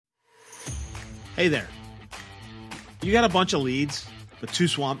Hey there. You got a bunch of leads, but too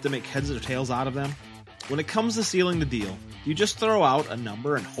swamped to make heads or tails out of them? When it comes to sealing the deal, you just throw out a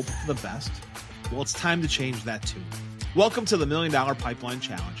number and hope for the best? Well, it's time to change that tune. Welcome to the $1 Million Pipeline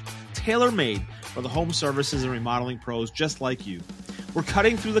Challenge, tailor-made for the home services and remodeling pros just like you. We're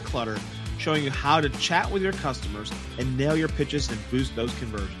cutting through the clutter, showing you how to chat with your customers and nail your pitches and boost those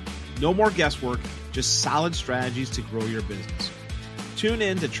conversions. No more guesswork, just solid strategies to grow your business. Tune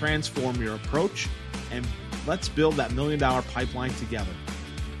in to transform your approach, and let's build that $1 Million pipeline together.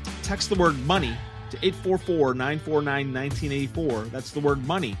 Text the word money to 844-949-1984. That's the word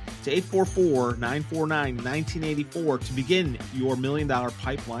money to 844-949-1984 to begin your $1 Million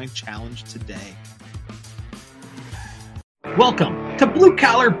Pipeline Challenge today. Welcome to Blue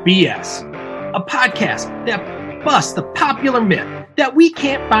Collar BS, a podcast that busts the popular myth that we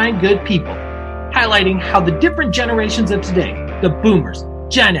can't find good people, highlighting how the different generations of today, the boomers,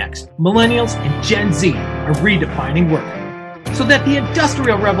 Gen X, millennials, and Gen Z, are redefining work so that the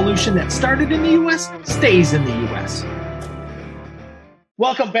industrial revolution that started in the U.S. stays in the U.S.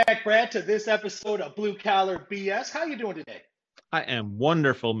 Welcome back, Brad, to this episode of Blue Collar BS. How are you doing today? I am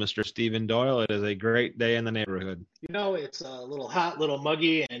wonderful, Mr. Stephen Doyle. It is a great day in the neighborhood. You know, it's a little hot, little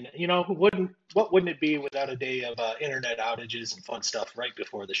muggy, and you know, what wouldn't it be without a day of internet outages and fun stuff right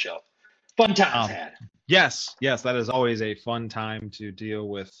before the show? Fun times had. Yes, that is always a fun time to deal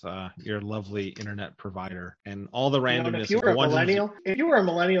with your lovely internet provider and all the randomness. If you were a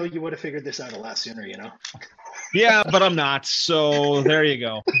millennial, you would have figured this out a lot sooner, you know? Yeah, but I'm not, so there you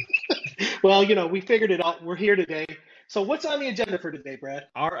go. Well, you know, we figured it out. We're here today. So what's on the agenda for today, Brad?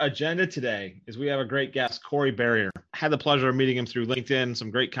 Our agenda today is we have a great guest, Corey Barrier. Had the pleasure of meeting him through LinkedIn,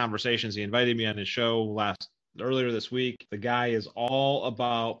 some great conversations. He invited me on his show earlier this week. The guy is all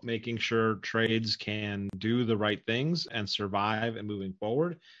about making sure trades can do the right things and survive and moving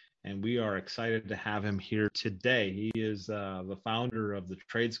forward. And we are excited to have him here today. He is the founder of the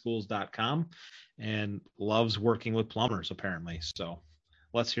Tradeschools.com and loves working with plumbers, apparently. So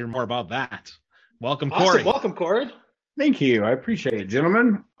let's hear more about that. Welcome, Corey. Awesome. Welcome, Corey. Thank you. I appreciate it,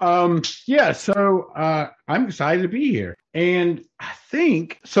 gentlemen. I'm excited to be here. And I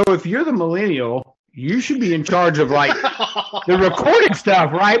think, so if you're the millennial, you should be in charge of like the recording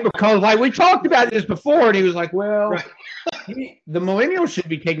stuff, right? Because like we talked about this before, and he was like, well, right. The millennial should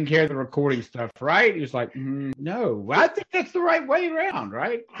be taking care of the recording stuff, right? He was like, no, I think that's the right way around,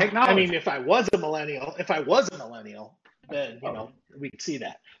 right? Technology. I mean, if I was a millennial, then, you know, we could see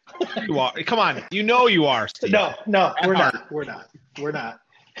that. You are. Come on. You know you are, Steve. No, we're not. We're not.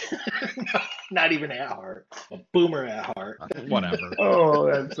 Not even at heart. A boomer at heart. Whatever.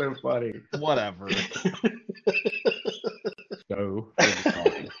 Oh, that's so funny. Whatever.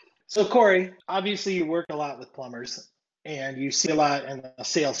 So, Corey, obviously you work a lot with plumbers, and you see a lot in the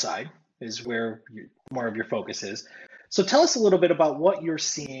sales side is where more of your focus is. So tell us a little bit about what you're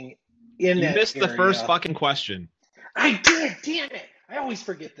seeing in that area. You missed the first fucking question. I did. Damn it. I always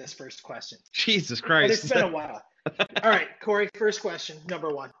forget this first question. Jesus Christ. But it's been a while. All right, Corey, first question, number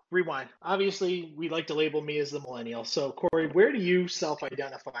one, rewind. Obviously, we like to label me as the millennial. So, Corey, where do you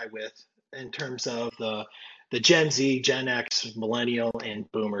self-identify with in terms of the Gen Z, Gen X, millennial,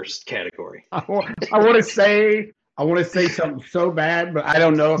 and boomers category? I want to say something so bad, but I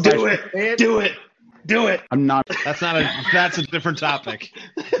don't know if Do it. I'm not. That's a different topic.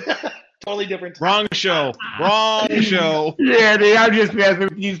 Totally different. Wrong show. Yeah, dude, I'm just messing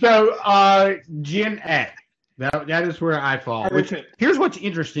with you. So, Gen X. That is where I fall. Here's what's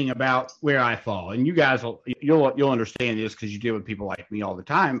interesting about where I fall, and you guys you'll understand this because you deal with people like me all the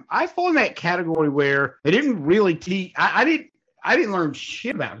time. I fall in that category where they didn't really teach. I didn't learn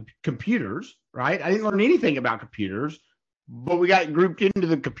shit about computers, right? I didn't learn anything about computers, but we got grouped into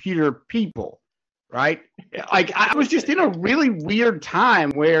the computer people, right? Like I was just in a really weird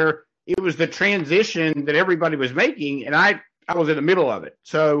time where it was the transition that everybody was making, and I was in the middle of it.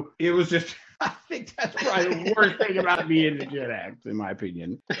 So it was just. I think that's probably the worst thing about being a Gen X, in my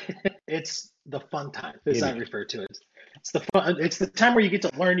opinion. It's the fun time, as I refer to it. It's the fun. It's the time where you get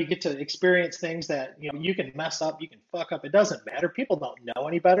to learn, you get to experience things that you can mess up, you can fuck up. It doesn't matter. People don't know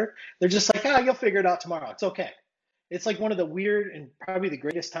any better. They're just like, you'll figure it out tomorrow. It's okay. It's like one of the weird and probably the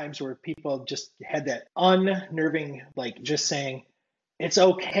greatest times where people just had that unnerving, like just saying, it's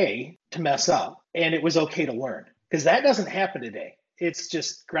okay to mess up, and it was okay to learn, because that doesn't happen today. It's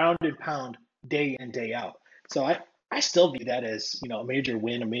just ground and pound. Day in, day out. So I still view that as, a major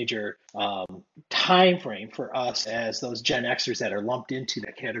win, a major time frame for us as those Gen Xers that are lumped into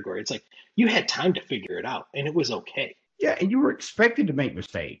that category. It's like you had time to figure it out, and it was okay. Yeah, and you were expected to make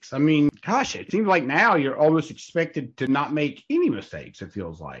mistakes. I mean, gosh, it seems like now you're almost expected to not make any mistakes, it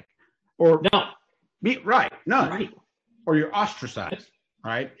feels like. Or no. Right. No. Right. Or you're ostracized.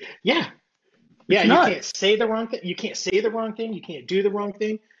 Right. Yeah. Yeah. You can't say the wrong thing. You can't say the wrong thing. You can't do the wrong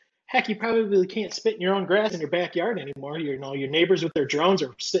thing. Heck, you probably can't spit in your own grass in your backyard anymore. Your neighbors with their drones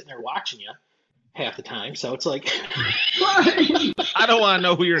are sitting there watching you half the time. So it's like, I don't want to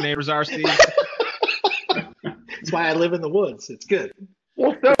know who your neighbors are, Steve. That's why I live in the woods. It's good.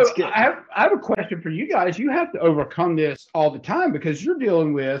 Well, so I have a question for you guys. You have to overcome this all the time because you're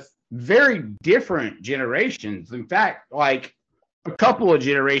dealing with very different generations. In fact, like a couple of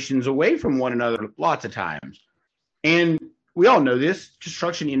generations away from one another lots of times. And we all know this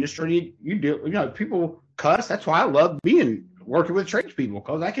construction industry, people cuss. That's why I love working with tradespeople,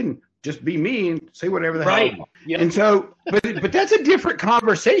 because I can just be me and say whatever the hell. Yep. And so, but that's a different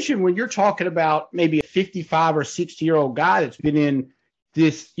conversation when you're talking about maybe a 55 or 60-year-old guy that's been in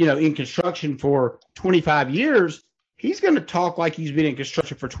this, in construction for 25 years. He's going to talk like he's been in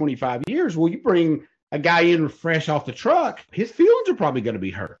construction for 25 years. Well, you bring a guy in fresh off the truck, his feelings are probably going to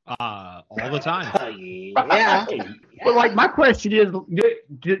be hurt. All the time. Yeah. But like my question is,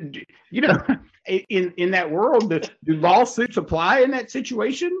 in that world, do lawsuits apply in that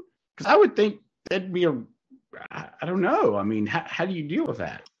situation? Because I would think that'd be I don't know. I mean, how do you deal with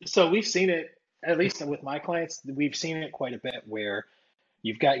that? So we've seen it, at least with my clients, we've seen it quite a bit where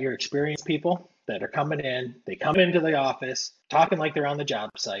you've got your experienced people that are coming in, they come into the office talking like they're on the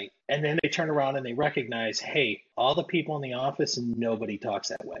job site, and then they turn around and they recognize, hey, all the people in the office, nobody talks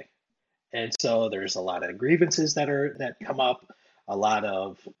that way. And so there's a lot of grievances that come up, a lot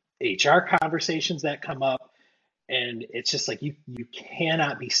of HR conversations that come up, and it's just like you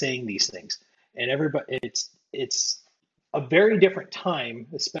cannot be saying these things. And everybody, it's a very different time,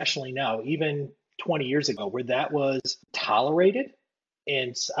 especially now, even 20 years ago, where that was tolerated.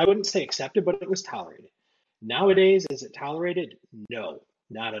 And I wouldn't say accepted, but it was tolerated. Nowadays, is it tolerated? No,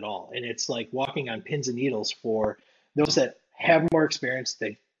 not at all. And it's like walking on pins and needles for those that have more experience.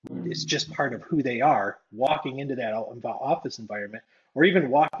 It's just part of who they are, walking into that office environment, or even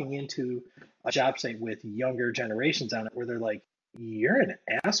walking into a job site with younger generations on it, where they're like, you're an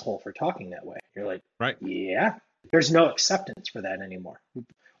asshole for talking that way. You're like, right. Yeah, there's no acceptance for that anymore,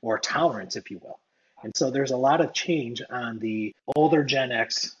 or tolerance, if you will. And so there's a lot of change on the older Gen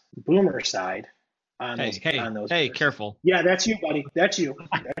X boomer side. Hey, careful. Yeah, that's you, buddy. That's you.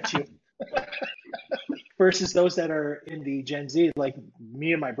 Versus those that are in the Gen Z, like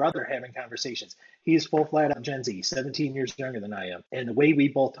me and my brother having conversations. He's full flat out Gen Z, 17 years younger than I am. And the way we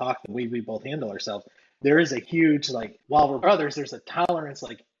both talk, the way we both handle ourselves, there is a huge, like, while we're brothers, there's a tolerance,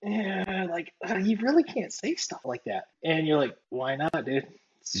 like, you really can't say stuff like that. And you're like, why not, dude?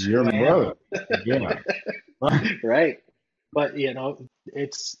 You're my brother. Yeah. Right. But,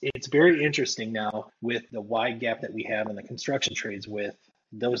 it's very interesting now with the wide gap that we have in the construction trades with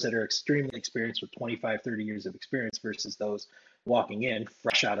those that are extremely experienced with 25, 30 years of experience versus those walking in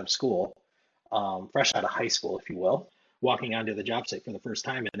fresh out of school, fresh out of high school, if you will, walking onto the job site for the first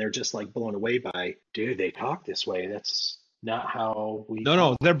time. And they're just like blown away by, dude, they talk this way. That's not how we talk.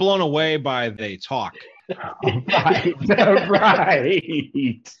 No, they're blown away by they talk. Right.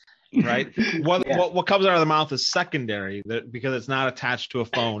 Right. What comes out of the mouth is secondary, because it's not attached to a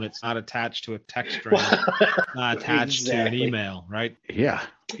phone. It's not attached to a text string. Not attached to an email. Right. Yeah,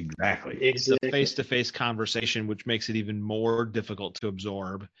 exactly. It's a face-to-face conversation, which makes it even more difficult to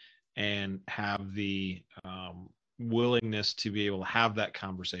absorb and have the willingness to be able to have that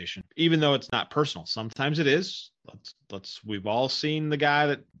conversation, even though it's not personal. Sometimes it is. We've all seen the guy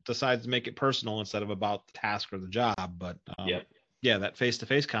that decides to make it personal instead of about the task or the job. But yeah, that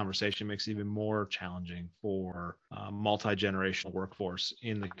face-to-face conversation makes it even more challenging for multi-generational workforce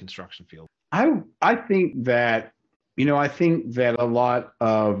in the construction field. I think that a lot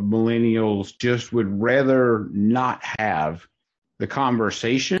of millennials just would rather not have the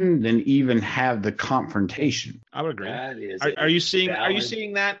conversation than even have the confrontation. I would agree. Are you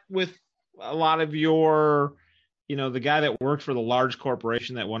seeing that with a lot of your, the guy that worked for the large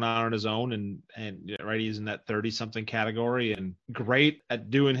corporation that went out on his own and right, he's in that 30-something category and great at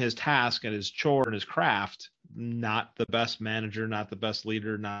doing his task and his chore and his craft, not the best manager, not the best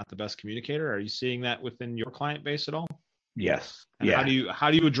leader, not the best communicator? Are you seeing that within your client base at all? Yes. And yeah. How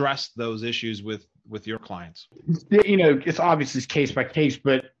do you address those issues with your clients? It's obviously case by case,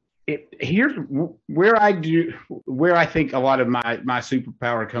 but here's where I think a lot of my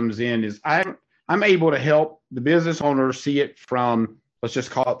superpower comes in is I'm able to help the business owner see it from, let's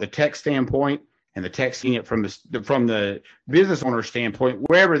just call it the tech standpoint, and the tech seeing it from the business owner standpoint,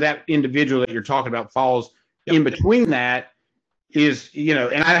 wherever that individual that you're talking about falls in between that is,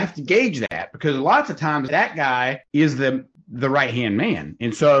 and I have to gauge that because lots of times that guy is the right-hand man.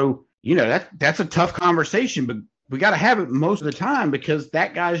 And so that's a tough conversation, but we got to have it most of the time because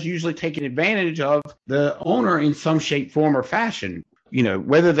that guy's usually taking advantage of the owner in some shape, form, or fashion.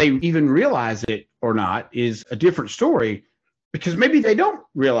 Whether they even realize it or not is a different story, because maybe they don't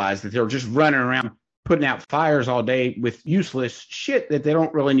realize that they're just running around putting out fires all day with useless shit that they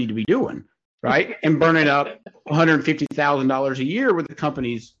don't really need to be doing, right? And burning up $150,000 a year with the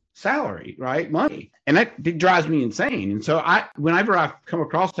company's salary, right? Money. And that drives me insane. And so whenever I come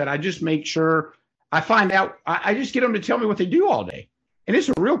across that, I just make sure I find out, I just get them to tell me what they do all day. And it's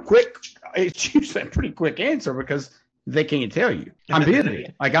it's usually a pretty quick answer because they can't tell you. I'm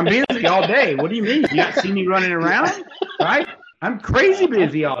busy. I'm busy all day. What do you mean? You not see me running around? Right? I'm crazy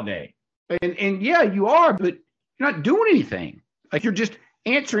busy all day. And yeah, you are, but you're not doing anything. You're just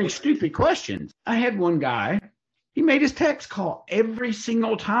answering stupid questions. I had one guy, he made his text call every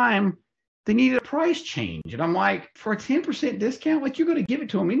single time they needed a price change. And I'm like, for a 10% discount, you're going to give it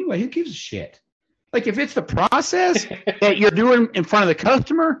to them anyway. Who gives a shit? If it's the process that you're doing in front of the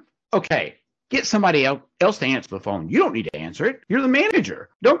customer, okay, get somebody else to answer the phone. You don't need to answer it. You're the manager.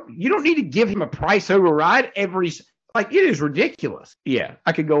 You don't need to give him a price override every. It is ridiculous. Yeah,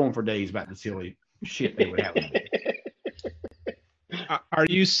 I could go on for days about the silly shit they would have. Are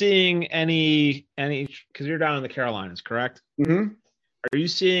you seeing any? Because you're down in the Carolinas, correct? Mm-hmm. Are you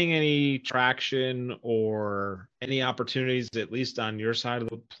seeing any traction or any opportunities, at least on your side of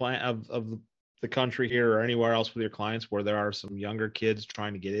the of the country here or anywhere else with your clients, where there are some younger kids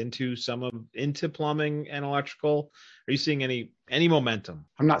trying to get into plumbing and electrical? Are you seeing any momentum?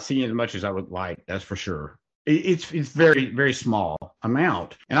 I'm not seeing as much as I would like. That's for sure. It's very, very small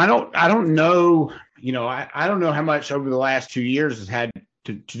amount. And I don't know, I don't know how much over the last 2 years has had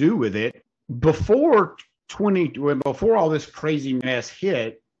to do with it. Before all this crazy mess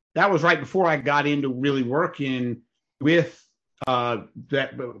hit, that was right before I got into really working with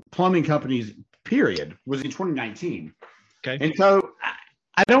that plumbing companies, period, was in 2019. Okay. And so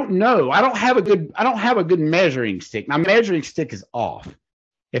I don't know. I don't have a good measuring stick. My measuring stick is off,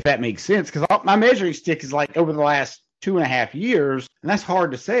 if that makes sense, because my measuring stick is over the last 2.5 years, and that's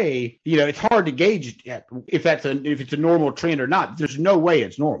hard to say. It's hard to gauge if it's a normal trend or not. There's no way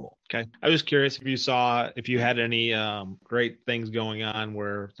it's normal. Okay. I was curious if you had any great things going on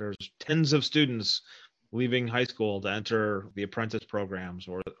where there's tens of students leaving high school to enter the apprentice programs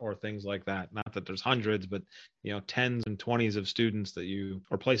or things like that. Not that there's hundreds, but tens and 20s of students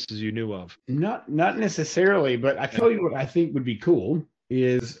or places you knew of. Not necessarily, but I tell you what I think would be cool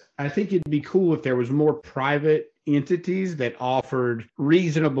is I think it'd be cool if there was more private entities that offered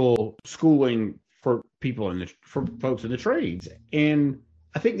reasonable schooling for for folks in the trades. And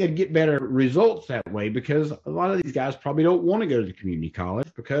I think they'd get better results that way, because a lot of these guys probably don't want to go to the community college,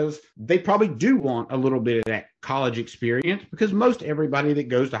 because they probably do want a little bit of that college experience, because most everybody that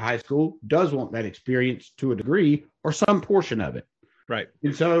goes to high school does want that experience to a degree or some portion of it. Right.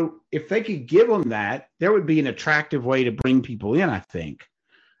 And so if they could give them that, there would be an attractive way to bring people in, I think.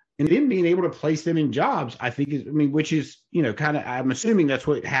 And then being able to place them in jobs, I think which is, I'm assuming that's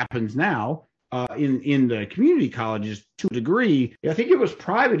what happens now in the community colleges to a degree. I think if it was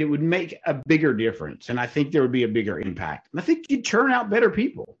private, it would make a bigger difference. And I think there would be a bigger impact. And I think you'd turn out better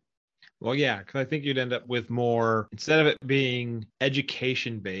people. Well, yeah, because I think you'd end up with more, instead of it being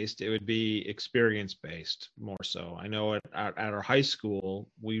education-based, it would be experience-based more so. I know at our high school,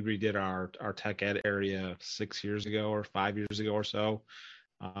 we redid our tech ed area 6 years ago or 5 years ago or so.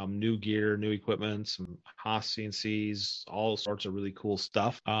 New gear, new equipment, some Haas CNCs, all sorts of really cool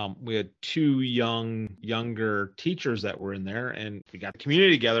stuff. We had two younger teachers that were in there, and we got the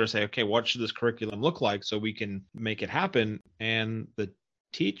community together to say, okay, what should this curriculum look like so we can make it happen? And the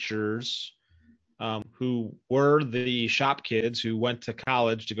teachers who were the shop kids who went to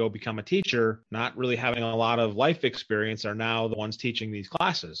college to go become a teacher, not really having a lot of life experience, are now the ones teaching these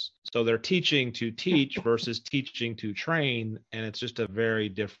classes. So they're teaching to teach versus teaching to train, and it's just a very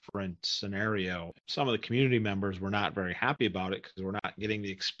different scenario. Some of the community members were not very happy about it because we're not getting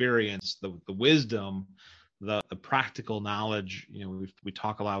the experience, the wisdom, the practical knowledge. We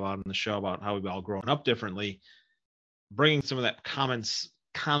talk a lot about in the show about how we've all grown up differently, bringing some of that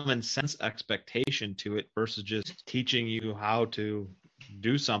common sense expectation to it versus just teaching you how to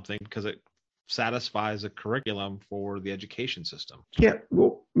do something because it satisfies a curriculum for the education system. Yeah,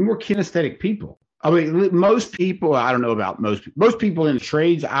 well, more kinesthetic people. I mean, most people, I don't know about most people in the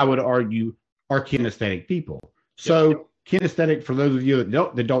trades, I would argue, are kinesthetic people. So kinesthetic, for those of you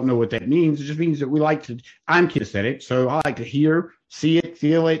that don't know what that means, it just means that I'm kinesthetic, so I like to hear, see it,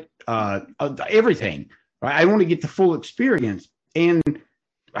 feel it, everything. Right? I want to get the full experience. And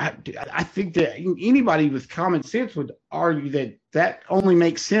I think that anybody with common sense would argue that only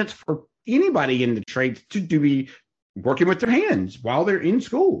makes sense for anybody in the trades to be working with their hands while they're in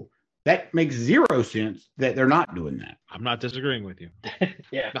school. That makes zero sense that they're not doing that. I'm not disagreeing with you.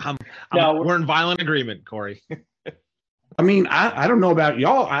 Yeah. We're in violent agreement, Corey. I mean, I don't know about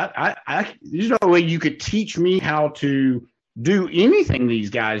y'all. There's no way you could teach me how to do anything these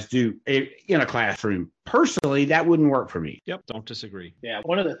guys do in a classroom. Personally, that wouldn't work for me. Yep, don't disagree. Yeah,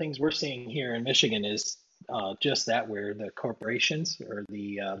 one of the things we're seeing here in Michigan is just that, where the corporations or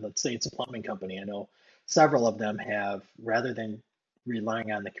the, let's say it's a plumbing company. I know several of them have, rather than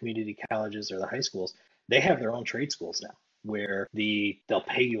relying on the community colleges or the high schools, they have their own trade schools now, where they'll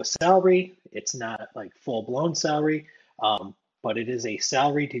pay you a salary. It's not like full blown salary. But it is a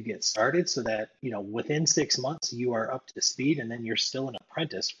salary to get started, so that, within 6 months you are up to speed, and then you're still an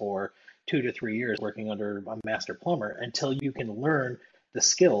apprentice for 2 to 3 years working under a master plumber until you can learn the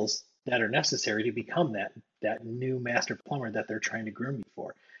skills that are necessary to become that new master plumber that they're trying to groom you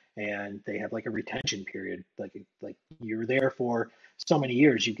for. And they have like a retention period, like you're there for so many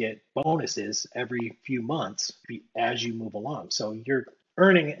years, you get bonuses every few months as you move along. So you're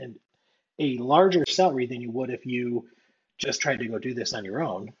earning a larger salary than you would if you just tried to go do this on your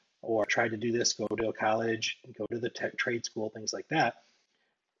own, or tried to do this, go to a college, go to the trade school, things like that,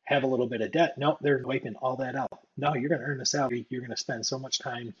 have a little bit of debt. No, they're wiping all that out. No, you're going to earn a salary. You're going to spend so much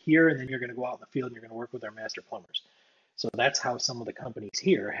time here, and then you're going to go out in the field and you're going to work with our master plumbers. So that's how some of the companies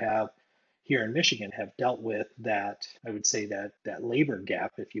here in Michigan have dealt with that. I would say that labor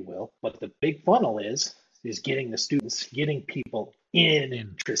gap, if you will. But the big funnel is getting the students, getting people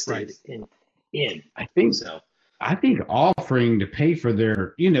interested right. in. I think offering to pay for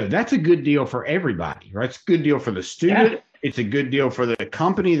their, that's a good deal for everybody, right? It's a good deal for the student. Yeah. It's a good deal for the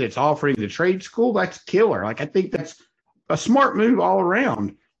company that's offering the trade school. That's killer. Like, I think that's a smart move all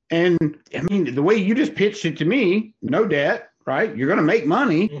around. And I mean, the way you just pitched it to me, no debt, right? You're going to make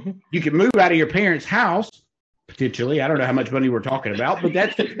money. Mm-hmm. You can move out of your parents' house, potentially. I don't know how much money we're talking about, but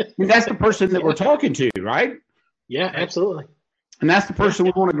that's the person that we're talking to, right? Yeah, absolutely. And that's the person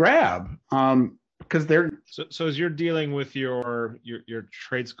we want to grab. Because they're so as you're dealing with your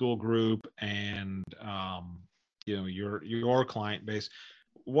trade school group and your client base,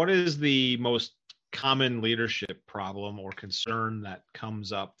 what is the most common leadership problem or concern that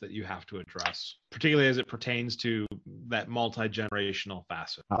comes up that you have to address, particularly as it pertains to that multi-generational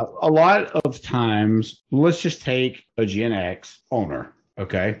facet? A lot of times, let's just take a Gen X owner.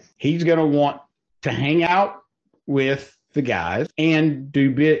 Okay, he's going to want to hang out with the guys and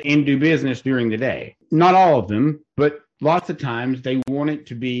do business during the day. Not all of them, but lots of times they want it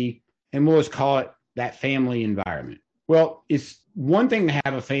to be, and we'll just call it that family environment. Well, it's one thing to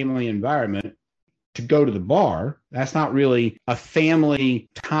have a family environment to go to the bar. That's not really a family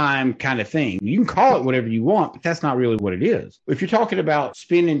time kind of thing. You can call it whatever you want, but that's not really what it is. If you're talking about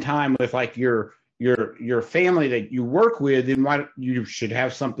spending time with like your family that you work with, then why you should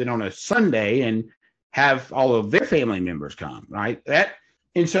have something on a Sunday and have all of their family members come, right?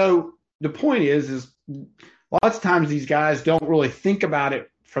 And so the point is lots of times these guys don't really think about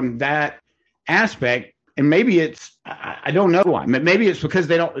it from that aspect. And maybe it's, I don't know why. Maybe it's because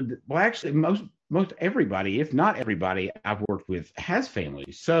they don't, well, actually most everybody, if not everybody I've worked with has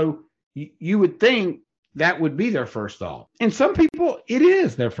families. So you would think that would be their first thought. And some people, it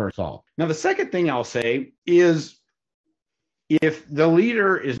is their first thought. Now, the second thing I'll say is if the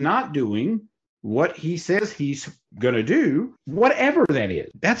leader is not doing what he says he's going to do, whatever that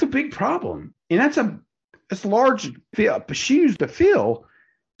is, that's a big problem. And that's large shoes to fill.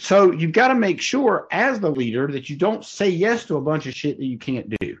 So you've got to make sure as the leader that you don't say yes to a bunch of shit that you can't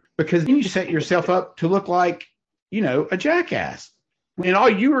do, because then you set yourself up to look like, a jackass. When all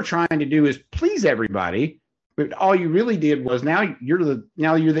you were trying to do is please everybody, but all you really did was now you're the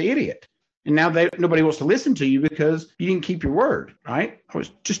idiot. And now nobody wants to listen to you because you didn't keep your word, right? I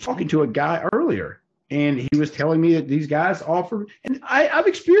was just talking to a guy earlier, and he was telling me that these guys offer, and I've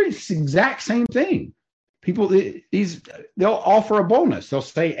experienced the exact same thing. People, they'll offer a bonus. They'll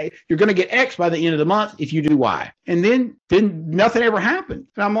say, hey, you're going to get X by the end of the month if you do Y. And then nothing ever happened.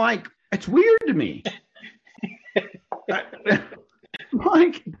 And I'm like, it's weird to me.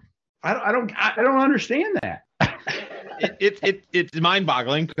 Like, I don't understand that. It's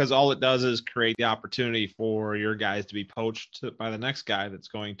mind-boggling, because all it does is create the opportunity for your guys to be poached by the next guy that's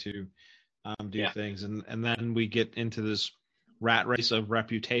going to do things, and then we get into this rat race of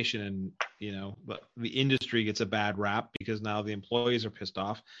reputation, and the industry gets a bad rap because now the employees are pissed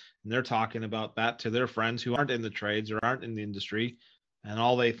off and they're talking about that to their friends who aren't in the trades or aren't in the industry, And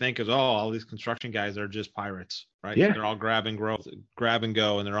all they think is, all these construction guys are just pirates, right? Yeah. They're all grab and go,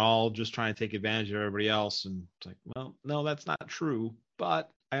 and they're all just trying to take advantage of everybody else. And it's like, well, no, that's not true,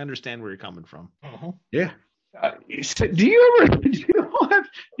 but I understand where you're coming from. Yeah. So do you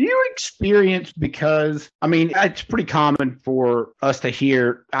experience, because I mean, it's pretty common for us to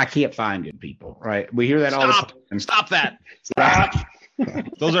hear, I can't find good people, right? We hear that all the time. Stop that. Stop.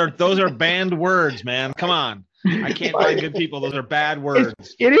 Those are banned words, man. Come on. I can't find good people. Those are bad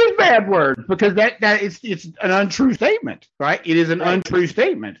words. It is bad words, because it's an untrue statement, right? It is an untrue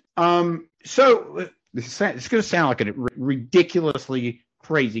statement. So it's going to sound like a ridiculously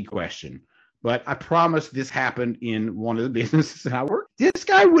crazy question, but I promise this happened in one of the businesses that I work. This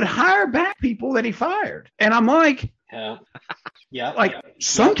guy would hire back people that he fired, and I'm like,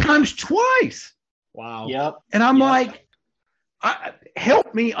 sometimes twice. Wow. Yep. And I'm like,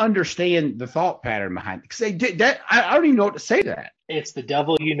 help me understand the thought pattern behind it. Because they did that. I don't even know what to say to that. It's the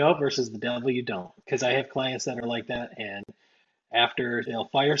devil you know versus the devil you don't. Because I have clients that are like that, and after they'll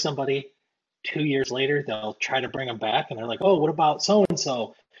fire somebody, 2 years later they'll try to bring them back, and they're like, "Oh, what about so and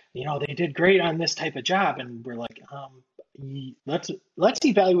so? You know, they did great on this type of job." And we're like, let's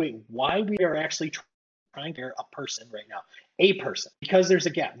evaluate why we are actually trying to hire a person right now. A person, because there's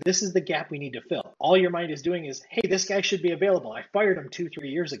a gap. This is the gap we need to fill. All your mind is doing is, hey, this guy should be available. I fired him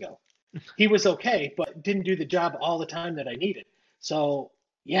 2-3 years ago. He was okay, but didn't do the job all the time that I needed. So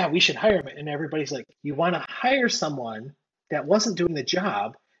yeah, we should hire him. And everybody's like, you want to hire someone that wasn't doing the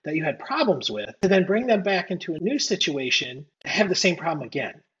job that you had problems with, to then bring them back into a new situation to have the same problem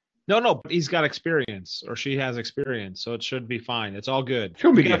again. No, he's got experience, or she has experience, so it should be fine. It's all good.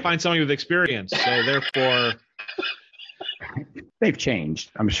 She'll be good. Find somebody with experience, so therefore they've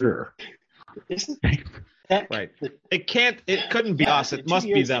changed, I'm sure. Isn't that right? It couldn't be us. It must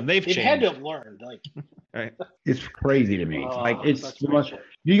be them. They've changed. Had to have learned. Like, right? It's crazy to me. It's the most.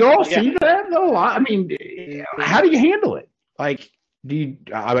 Do you all see that though? I mean, how do you handle it? Like, do you?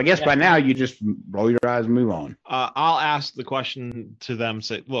 I guess by now you just roll your eyes and move on. I'll ask the question to them.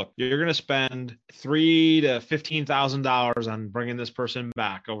 Say, look, you're going to spend $3,000 to $15,000 on bringing this person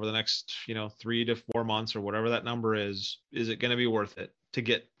back over the next, 3 to 4 months or whatever that number is. Is it going to be worth it to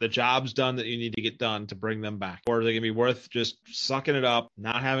get the jobs done that you need to get done to bring them back, or is it going to be worth just sucking it up,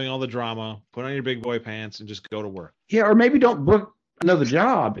 not having all the drama, put on your big boy pants, and just go to work? Yeah, or maybe don't book another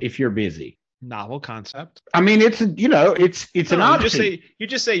job if you're busy. Novel concept. I mean, it's an option. You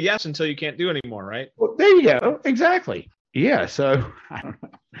just say yes until you can't do anymore, right? Well, there you go. Exactly. Yeah. So I don't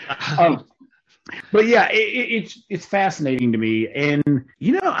know. But yeah, it's fascinating to me. And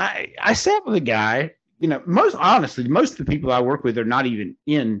I sat with a guy. Most of the people I work with are not even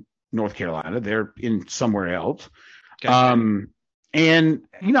in North Carolina. They're in somewhere else. Okay. And,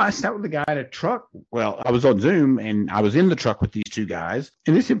 I sat with the guy at a truck. Well, I was on Zoom and I was in the truck with these two guys.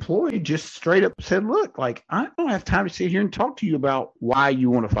 And this employee just straight up said, look, like, I don't have time to sit here and talk to you about why you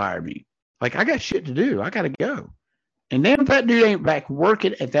want to fire me. Like, I got shit to do. I got to go. And then that dude ain't back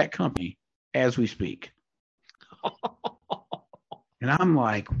working at that company as we speak. And I'm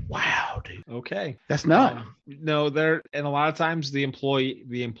like, wow, dude. Okay. That's not. No, and a lot of times the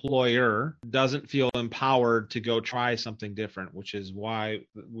employer doesn't feel empowered to go try something different, which is why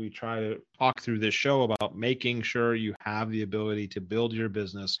we try to talk through this show about making sure you have the ability to build your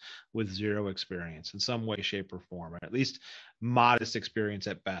business with zero experience in some way, shape, or form, right? At least modest experience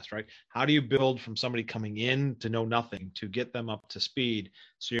at best, right? How do you build from somebody coming in to know nothing to get them up to speed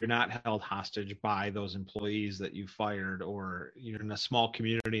so you're not held hostage by those employees that you fired, or you're in a small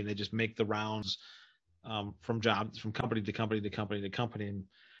community and they just make the rounds from company to company to company to company, and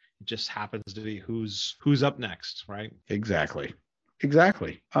it just happens to be who's up next, right? Exactly.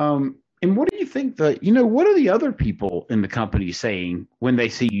 And what do you think what are the other people in the company saying when they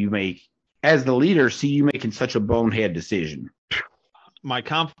see you as the leader, see you making such a bonehead decision? My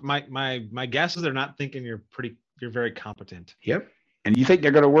guess is they're not thinking you're very competent. Yep. And you think they're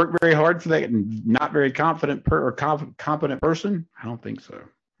going to work very hard for that not very confident competent person? I don't think so.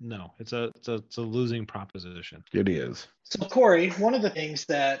 No, it's a losing proposition. It is. So Corey, one of the things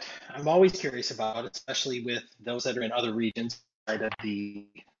that I'm always curious about, especially with those that are in other regions outside of the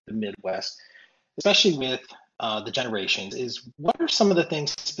Midwest, especially with the generations, is what are some of the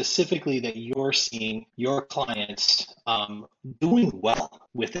things specifically that you're seeing your clients doing well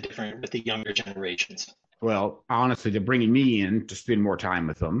with the younger generations? Well, honestly, they're bringing me in to spend more time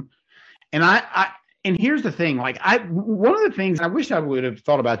with them. And and here's the thing, one of the things, I wish I would have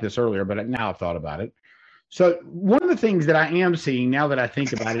thought about this earlier, but now I've thought about it. So one of the things that I am seeing now that I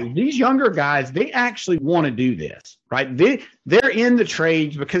think about it, these younger guys, they actually want to do this, right? They're in the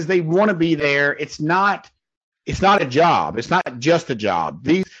trades because they want to be there. It's not it's not a job. It's not just a job.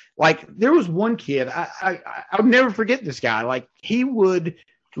 There was one kid, I'll never forget this guy. Like, he would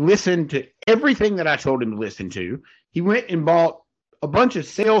listen to everything that I told him to listen to. He went and bought a bunch of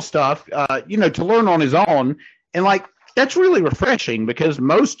sales stuff, to learn on his own. And like, that's really refreshing, because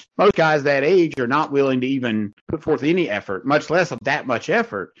most guys that age are not willing to even put forth any effort, much less of that much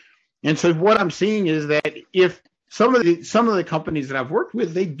effort. And so what I'm seeing is that if some of the companies that I've worked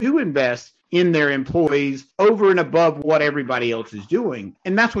with, they do invest in their employees over and above what everybody else is doing.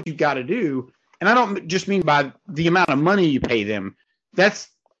 And that's what you've got to do. And I don't just mean by the amount of money you pay them. That's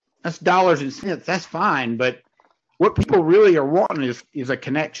dollars and cents. That's fine. But what people really are wanting is a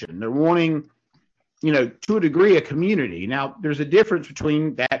connection. They're wanting, to a degree, a community. Now, there's a difference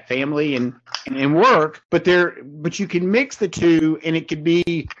between that family and work, but you can mix the two, and it could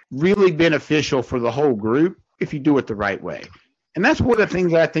be really beneficial for the whole group if you do it the right way. And that's one of the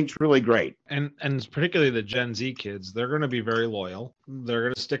things that I think is really great. And particularly the Gen Z kids, they're going to be very loyal. They're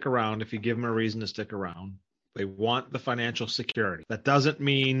going to stick around if you give them a reason to stick around. They want the financial security. That doesn't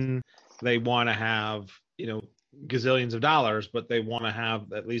mean they want to have, gazillions of dollars, but they want to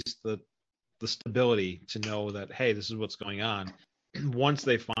have at least the stability to know that, hey, this is what's going on. Once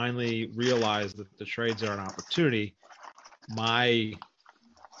they finally realize that the trades are an opportunity, my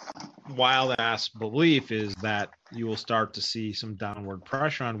wild ass belief is that you will start to see some downward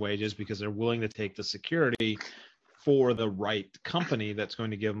pressure on wages, because they're willing to take the security for the right company that's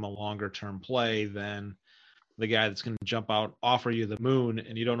going to give them a longer term play than the guy that's going to jump out, offer you the moon,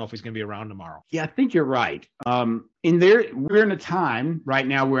 and you don't know if he's going to be around tomorrow. Yeah, I think you're right. We're in a time right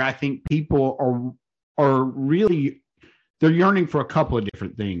now where I think people are really, they're yearning for a couple of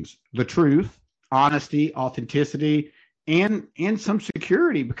different things: the truth, honesty, authenticity, and some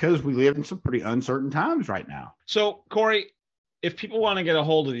security, because we live in some pretty uncertain times right now. So, Corey, if people want to get a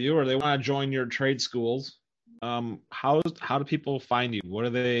hold of you, or they want to join your trade schools, how do people find you? Where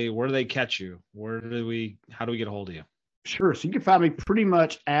do they catch you? How do we get a hold of you? Sure. So you can find me pretty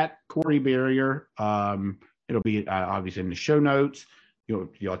much at Corey Barrier. It'll be obviously in the show notes.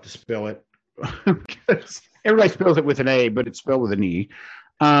 You'll have to spell it because everybody spells it with an A, but it's spelled with an E.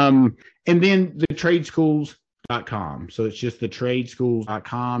 And then the tradeschools.com. So it's just the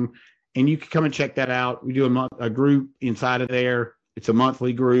tradeschools.com, and you can come and check that out. We do a group inside of there. It's a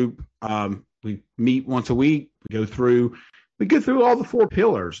monthly group. We meet once a week. We go through all the 4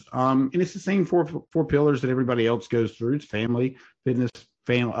 pillars. And it's the same four pillars that everybody else goes through. It's family, fitness,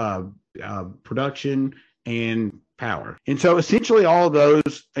 production, and power. And so essentially all of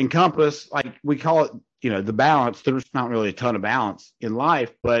those encompass, like we call it, the balance. There's not really a ton of balance in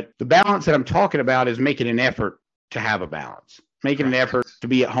life, but the balance that I'm talking about is making an effort to have a balance, making an effort to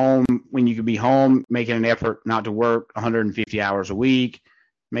be at home when you can be home, making an effort not to work 150 hours a week,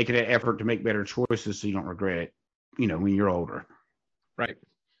 making an effort to make better choices so you don't regret it, when you're older. Right.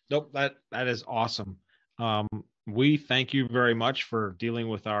 Nope. That is awesome. We thank you very much for dealing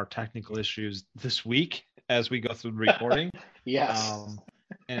with our technical issues this week as we go through the recording. Yes.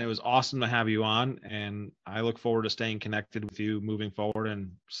 And it was awesome to have you on, and I look forward to staying connected with you moving forward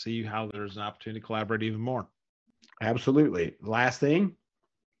and see how there's an opportunity to collaborate even more. Absolutely. Last thing,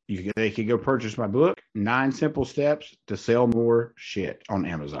 they could go purchase my book, 9 Simple Steps to Sell More Shit, on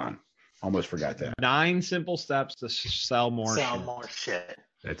Amazon. Almost forgot that. 9 simple steps to sell more shit.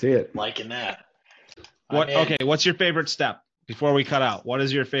 That's it. Liking that. Okay, what's your favorite step before we cut out? What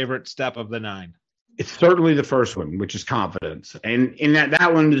is your favorite step of the 9? It's certainly the first one, which is confidence. And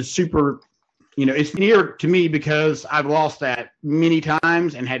that one is super, it's near to me because I've lost that many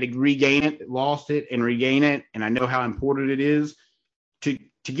times and had to regain it, lost it and regain it. And I know how important it is to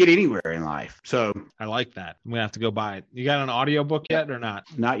get anywhere in life. So I like that. I'm going to have to go buy it. You got an audiobook yet or not?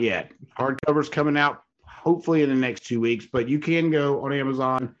 Not yet. Hardcover's coming out hopefully in the next 2 weeks, but you can go on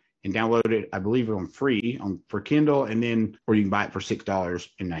Amazon and download it, I believe, on free for Kindle, or you can buy it for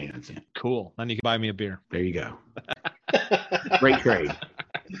 $6.99. Cool. Then you can buy me a beer. There you go. Great trade.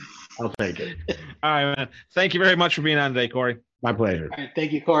 I'll take it. All right, man. Thank you very much for being on today, Corey. My pleasure. All right,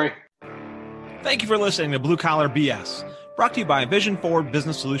 thank you, Corey. Thank you for listening to Blue Collar BS, brought to you by Vision Forward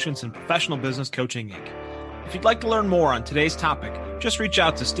Business Solutions and Professional Business Coaching, Inc. If you'd like to learn more on today's topic, just reach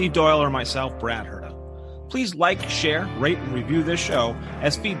out to Steve Doyle or myself, Brad Herta. Please like, share, rate, and review this show,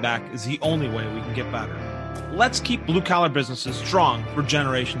 as feedback is the only way we can get better. Let's keep blue-collar businesses strong for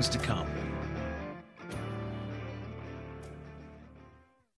generations to come.